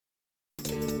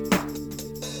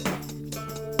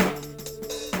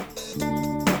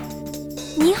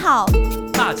好，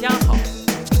大家好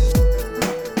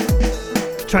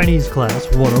Chinese Class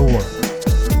 101.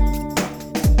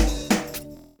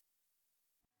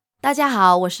 大家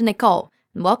好，我是 Nicole.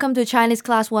 Welcome to Chinese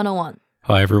Class 101.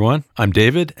 Hi, everyone. I'm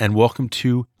David, and welcome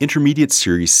to Intermediate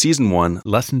Series Season 1,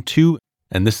 Lesson 2.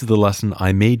 And this is the lesson,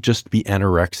 I May Just Be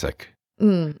Anorexic.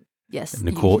 Yes.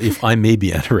 Nicole, if I may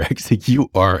be anorexic, you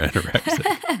are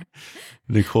anorexic.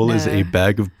 Nicole is a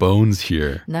bag of bones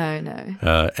here. No.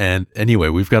 And anyway,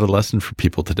 we've got a lesson for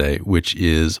people today, which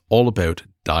is all about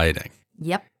dieting.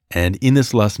 Yep. And in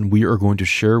this lesson, we are going to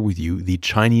share with you the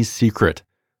Chinese secret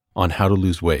on how to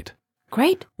lose weight.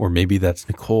 Great. Or maybe that's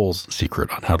Nicole's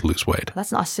secret on how to lose weight.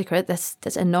 That's not a secret.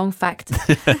 That's a known fact.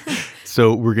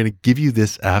 So we're going to give you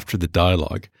this after the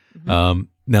dialogue.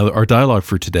 Now, our dialogue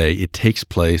for today, it takes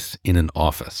place in an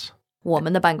office. 我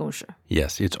们的办公室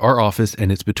Yes, it's our office,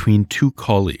 and it's between two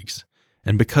colleagues.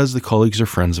 And because the colleagues are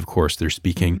friends, of course, they're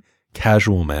speaking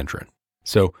casual Mandarin.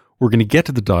 So we're going to get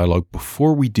to the dialogue.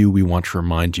 Before we do, we want to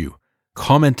remind you,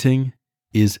 commenting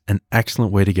is an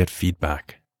excellent way to get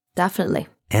feedback Definitely.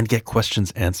 and get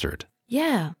questions answered.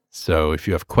 Yeah. So if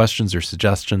you have questions or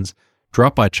suggestions,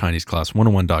 drop by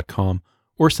ChineseClass101.com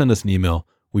or send us an email.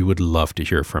 We would love to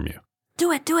hear from you.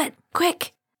 Do it.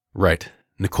 Quick. Right.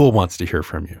 Nicole wants to hear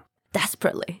from you.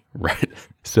 Desperately. Right.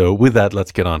 So with that,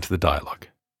 let's get on to the dialogue.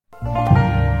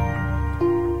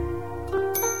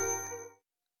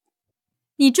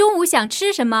 你中午想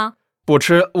吃什么？不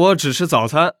吃，我只吃早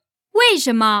餐。为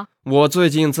什么？我最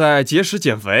近在节食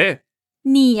减肥。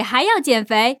你还要减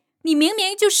肥？你明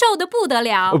明就瘦得不得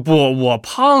了。不，我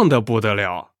胖得不得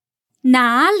了，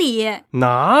哪里？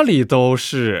哪里都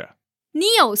是。你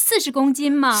有40公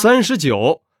斤吗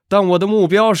39，但我的目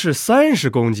标是30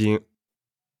公斤。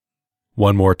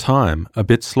One more time, a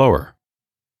bit slower.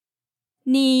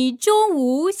 你中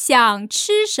午想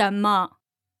吃什么？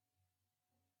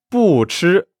不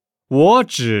吃，我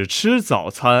只吃早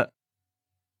餐。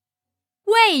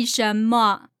为什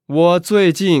么？我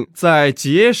最近在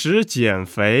节食减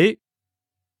肥。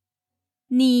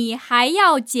你还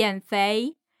要减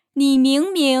肥？你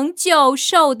明明就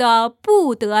瘦得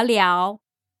不得了。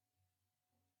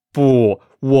不，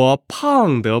我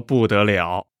胖得不得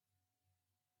了，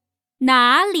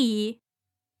哪里？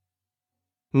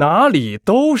哪里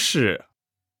都是。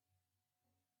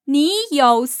你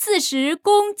有40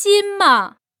公斤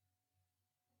吗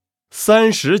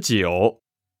39，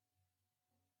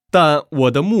但我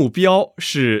的目标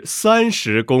是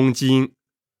30公斤。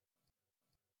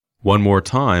One more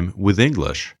time with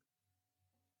English.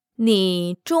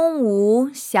 你中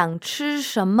午想吃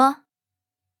什么？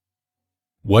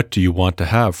 What do you want to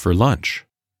have for lunch?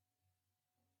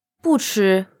 不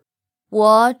吃，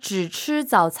我只吃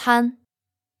早餐。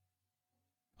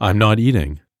 I'm not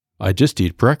eating. I just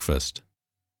eat breakfast.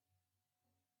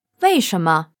 为什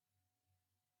么？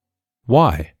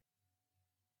 Why?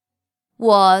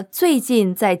 我最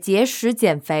近在节食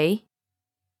减肥。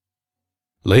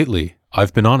 Lately,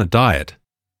 I've been on a diet.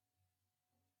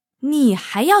 你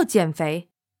还要减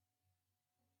肥？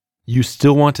 You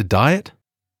still want to diet?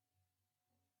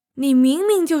 你明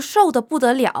明就瘦得不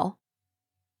得了。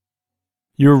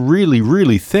 You're really,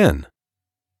 really thin.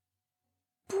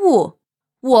 不，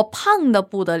我胖得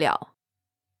不得了。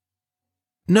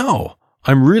 No,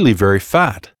 I'm really very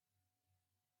fat.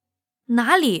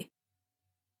 哪里？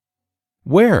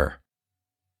 Where?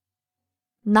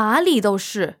 哪里都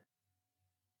是。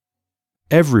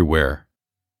 Everywhere.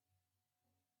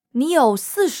 你有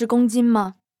40公斤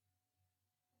吗？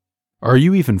 Are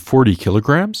you even 40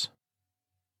 kilograms?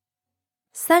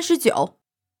 39，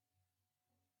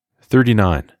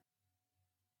 39.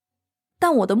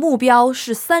 但我的目标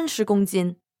是30公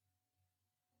斤。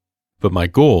 But my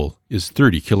goal is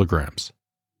 30 kilograms.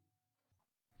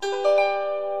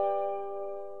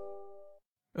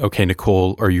 Okay,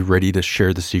 Nicole, are you ready to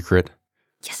share the secret?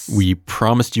 Yes. We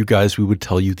promised you guys we would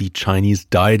tell you the Chinese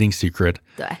dieting secret.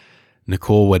 对，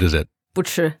 Nicole, what is it? 不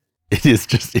吃， It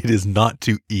is not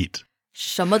to eat.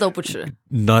 什么都不吃。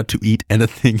 Not to eat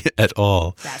anything at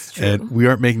all. That's true. And we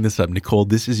aren't making this up. Nicole,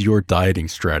 this is your dieting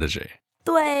strategy.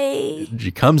 对， She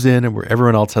comes in and where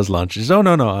everyone else has lunch, she says, oh,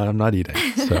 no, I'm not eating.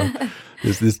 So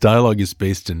this dialogue is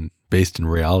based in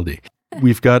reality.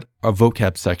 We've got a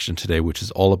vocab section today, which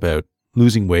is all about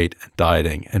losing weight and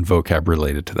dieting and vocab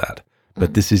related to that.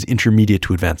 But this is intermediate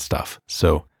to advanced stuff.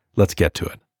 So let's get to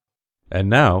it. And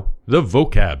now, the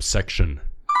vocab section.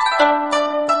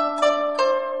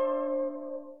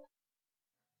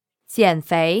 减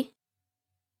肥，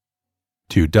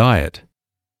 To diet.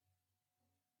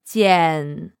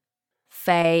 减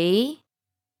肥，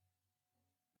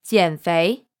减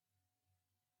肥，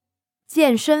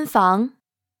健身房，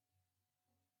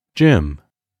 Gym.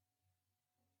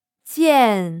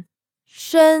 健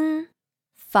身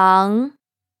房，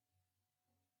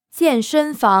健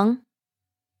身房，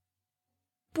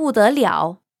不得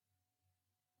了，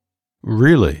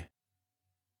 Really?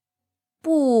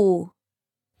 不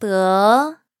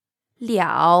得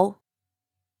了，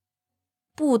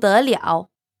不得了，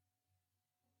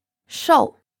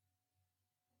瘦，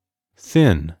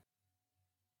 Thin.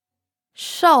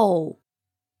 瘦，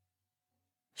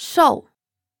瘦，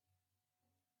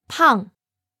胖，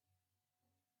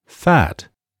 Fat.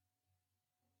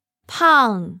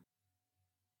 胖，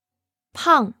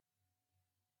胖，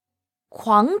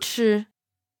狂吃，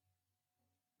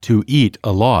 To eat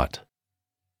a lot.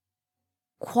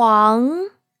 狂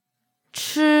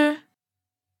吃，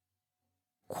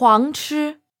狂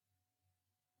吃，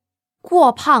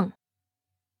过胖，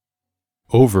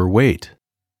 Overweight.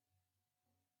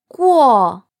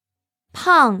 过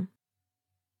胖，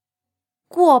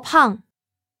过胖，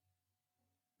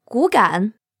骨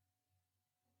感，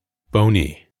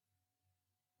 Bony.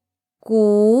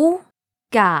 骨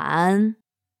感，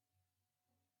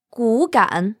骨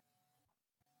感。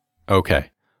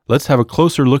 Okay, let's have a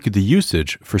closer look at the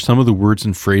usage for some of the words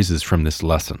and phrases from this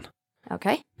lesson.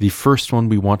 OK， The first one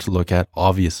we want to look at,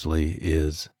 obviously,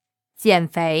 is 减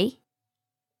肥，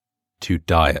 to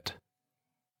diet.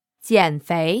 减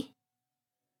肥。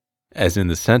 As in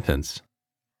the sentence,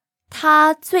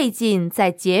 他最近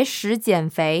在节食减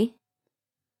肥。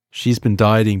 she's been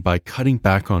dieting by cutting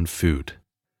back on food.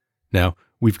 Now,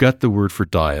 we've got the word for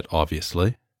diet,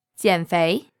 obviously, 减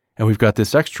肥， and we've got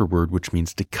this extra word which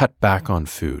means to cut back on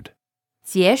food.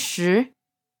 节食，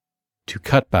 To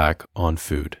cut back on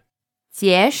food.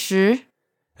 节食，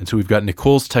 And so we've got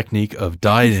Nicole's technique of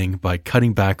dieting by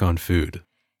cutting back on food.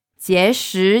 节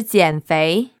食减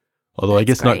肥。 Although I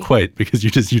guess That's not quite, because you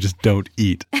just don't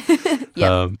eat.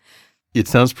 Yep. It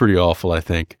sounds pretty awful, I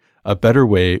think. A better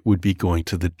way would be going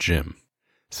to the gym.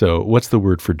 So what's the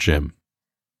word for gym?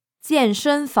 健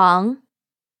身房，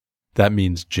 That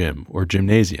means gym or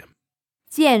gymnasium.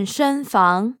 健身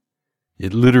房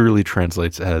It literally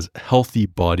translates as healthy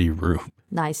body room.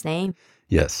 ，nice name。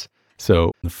 Yes.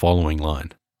 So the following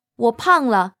line. 我胖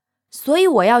了，所以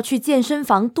我要去健身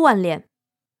房锻炼。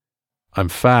 I'm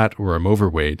fat or I'm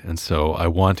overweight, and so I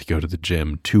want to go to the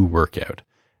gym to work out.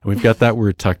 And we've got that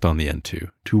word tucked on the end too,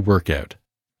 to work out.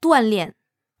 锻炼，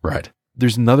 Right.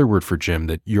 There's another word for gym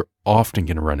that you're often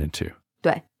going to run into.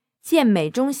 对，健美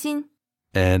中心，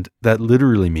 And that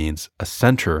literally means a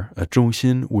center, a 中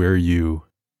心, where you,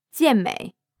 健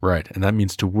美， right, and that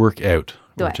means to work out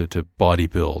or 对。 to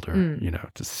bodybuild or,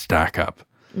 to stack up.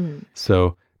 嗯，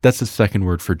 So that's the second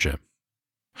word for gym.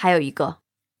 还有一个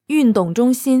运动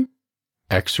中心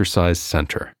Exercise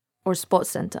center or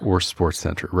sports center， or sports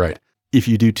center, right. If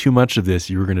you do too much of this,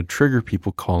 you're going to trigger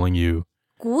people calling you,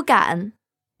 骨感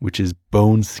which is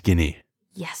bone skinny,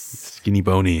 ，yes， skinny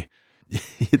bony.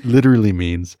 It literally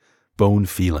means bone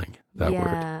feeling, that word.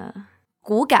 yeah，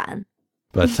骨感，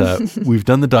 But we've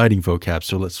done the dieting vocab,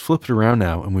 so let's flip it around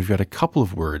now, and we've got a couple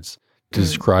of words to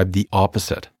describe the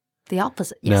opposite. the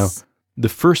opposite， Now, yes， the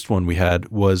first one we had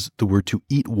was the word to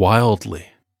eat wildly,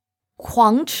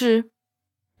 狂吃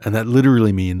and that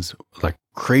literally means like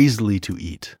crazily to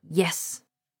eat. ，yes，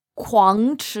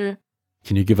狂吃，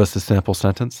 Can you give us a sample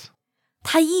sentence?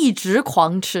 他一直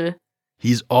狂吃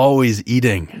He's always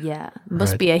eating.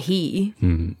 ，yeah，must Right. be a he，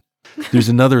 There's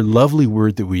another lovely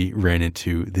word that we ran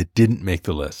into that didn't make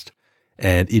the list,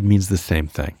 and it means the same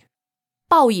thing.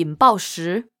 暴饮暴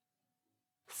食，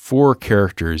 4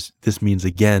 characters, this means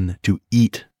again to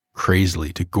eat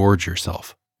crazily, to gorge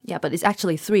yourself. yeah, but it's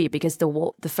actually 3 because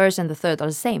the first and the third are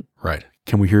the same， Right.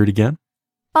 Can we hear it again?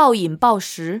 暴饮暴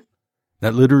食，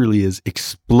 That literally is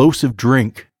explosive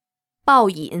drink, 暴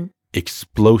饮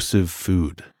explosive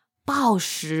food. 暴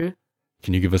食，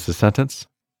 Can you give us a sentence?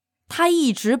 他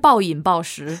一直暴饮暴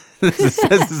食 It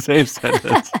says the same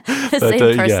sentence. The But,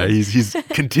 same yeah, person. he's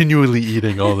continually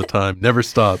eating all the time, never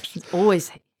stops. always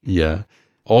Yeah.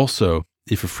 Also,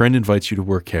 if a friend invites you to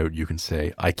work out, you can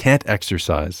say, I can't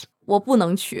exercise 我不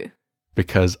能去，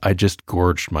 because I just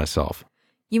gorged myself.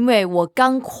 因为我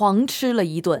刚狂吃了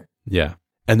一顿。 Yeah.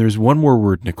 And there's one more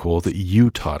word, Nicole, that you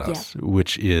taught us,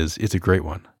 which is, it's a great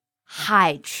one.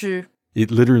 海吃 It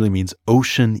literally means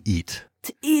ocean eat.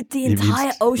 to eat the It means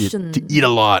entire ocean. To eat a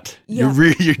lot. Yeah.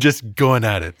 You're just going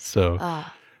at it. So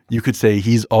啊， you could say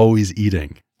he's always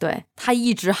eating. 对，他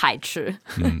一直海吃。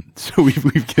 So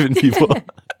we've given people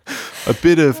a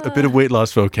bit of weight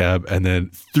loss vocab and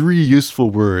then 3 useful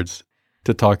words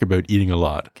to talk about eating a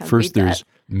lot. Can't First, beat there's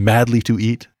madly to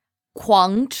eat,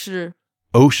 狂吃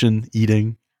ocean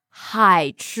eating,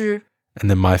 海吃 And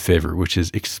then my favorite, which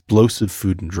is explosive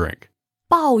food and drink.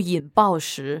 暴饮暴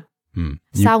食 You-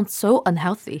 Sounds so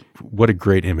unhealthy. what a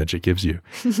great image it gives you.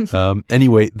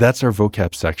 Anyway, that's our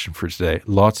vocab section for today.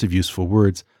 Lots of useful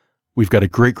words. We've got a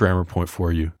great grammar point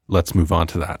for you. Let's move on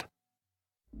to that.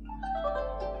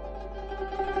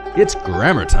 It's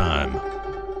grammar time.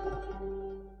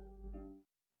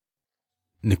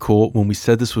 Nicole, when we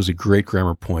said this was a great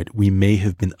grammar point, we may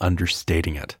have been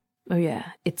understating it. Oh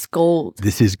yeah, it's gold.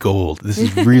 This is gold. This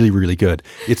is really, really good.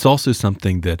 It's also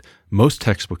something that most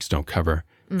textbooks don't cover,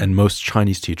 and most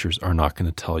Chinese teachers are not going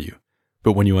to tell you.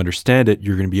 But when you understand it,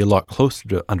 you're going to be a lot closer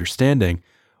to understanding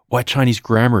why Chinese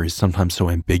grammar is sometimes so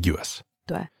ambiguous.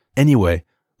 对， Anyway,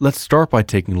 let's start by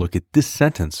taking a look at this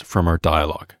sentence from our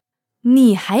dialogue.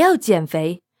 你还要减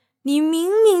肥，你明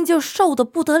明就瘦得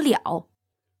不得了。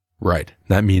 Right.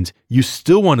 That means you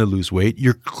still want to lose weight.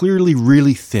 You're clearly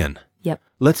really thin. Yep.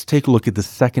 Let's take a look at the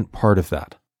second part of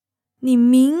that. 你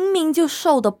明明就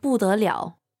瘦得不得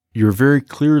了。 You're very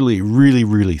clearly really,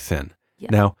 really thin. Yeah.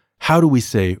 Now, how do we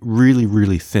say really,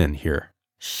 really thin here?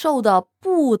 瘦得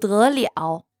不得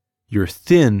了， You're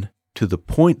thin to the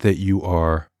point that you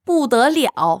are 不得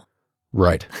了。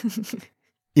 right.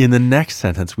 In the next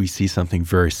sentence, we see something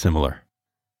very similar.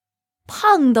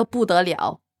 胖得不得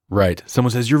了。 Right.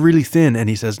 Someone says, you're really thin. And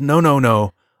he says, no, no,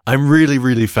 no. I'm really,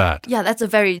 really fat. Yeah, that's a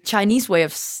very Chinese way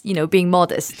of, being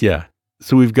modest. Yeah.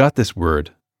 So we've got this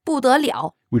word, 不得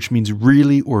了。 which means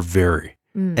really or very.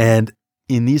 And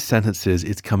in these sentences,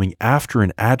 it's coming after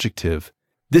an adjective.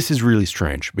 This is really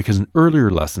strange because in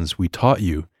earlier lessons, we taught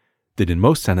you that in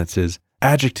most sentences,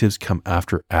 adjectives come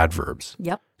after adverbs.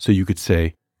 Yep. So you could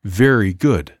say very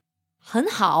good 很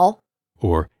好，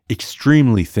 or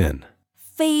extremely thin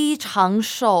非常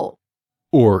瘦，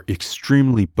 or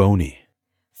extremely bony.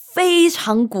 非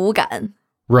常骨感。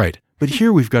 Right. But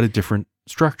here we've got a different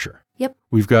structure. Yep.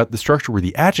 We've got the structure where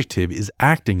the adjective is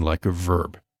acting like a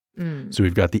verb. So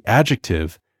we've got the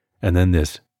adjective and then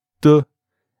this de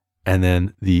and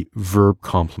then the verb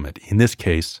complement. In this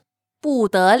case, 不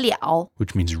得了。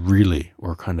 which means really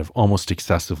or kind of almost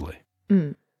excessively.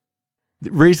 嗯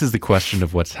It raises the question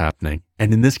of what's happening.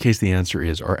 And in this case, the answer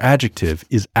is our adjective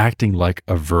is acting like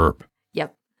a verb,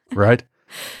 Yep. right?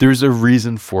 There's a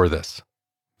reason for this.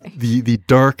 The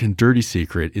dark and dirty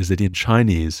secret is that in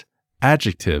Chinese,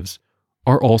 adjectives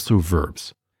are also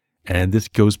verbs. And this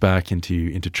goes back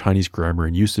into Chinese grammar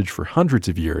and usage for hundreds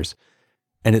of years.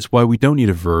 And it's why we don't need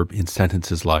a verb in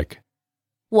sentences like,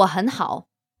 我很好。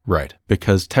 right,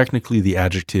 because technically the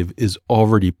adjective is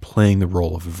already playing the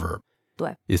role of a verb.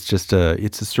 对， It's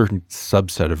a certain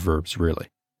subset of verbs, really.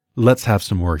 Let's have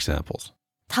some more examples.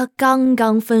 他刚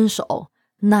刚分手，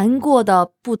难过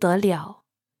得不得了。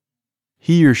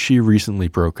 He or she recently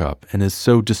broke up and is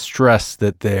so distressed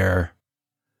that they're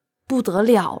不得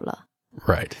了了。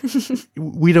 right.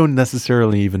 We don't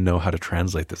necessarily even know how to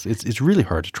translate this. It's really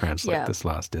hard to translate Yeah. this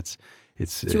last. It's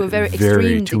To a very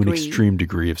extreme to an degree. extreme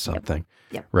degree of something.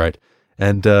 Yep. Right.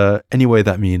 And anyway,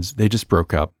 that means they just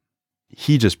broke up.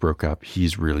 He just broke up.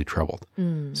 He's really troubled.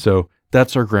 So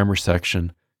that's our grammar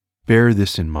section. Bear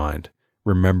this in mind.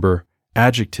 Remember,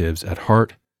 adjectives at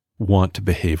heart want to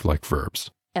behave like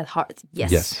verbs. At heart,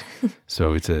 yes. Yes.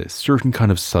 So it's a certain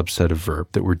kind of subset of verb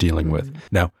that we're dealing with.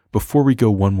 Now, before we go,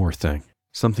 one more thing.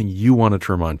 Something you wanted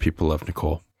to remind people of,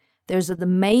 Nicole. There's an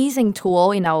amazing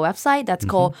tool in our website that's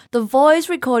called the voice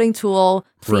recording tool.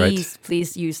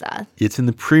 Please use that. It's in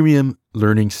the Premium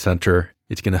Learning Center.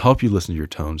 It's going to help you listen to your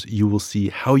tones. You will see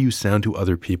how you sound to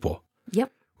other people, Yep.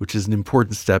 which is an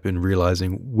important step in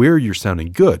realizing where you're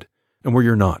sounding good and where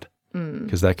you're not,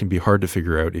 because that can be hard to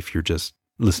figure out if you're just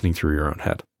listening through your own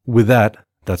head. With that,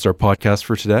 that's our podcast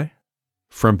for today.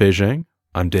 From Beijing,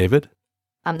 I'm David.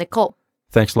 I'm Nicole.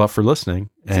 Thanks a lot for listening,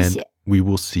 and 谢谢。 we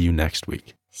will see you next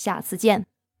week. 下次见，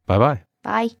 Bye-bye.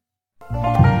 拜。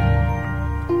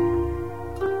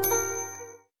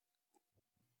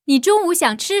你中午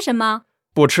想吃什么？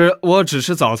不吃，我只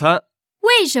吃早餐。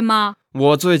为什么？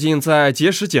我最近在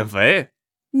节食减肥。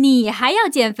你还要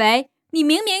减肥？你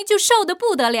明明就瘦得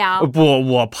不得了。不，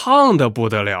我胖得不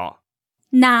得了，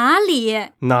哪里？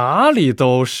哪里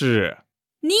都是。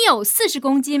你有40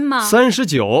公斤吗？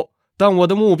 39，但我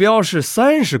的目标是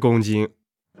30公斤。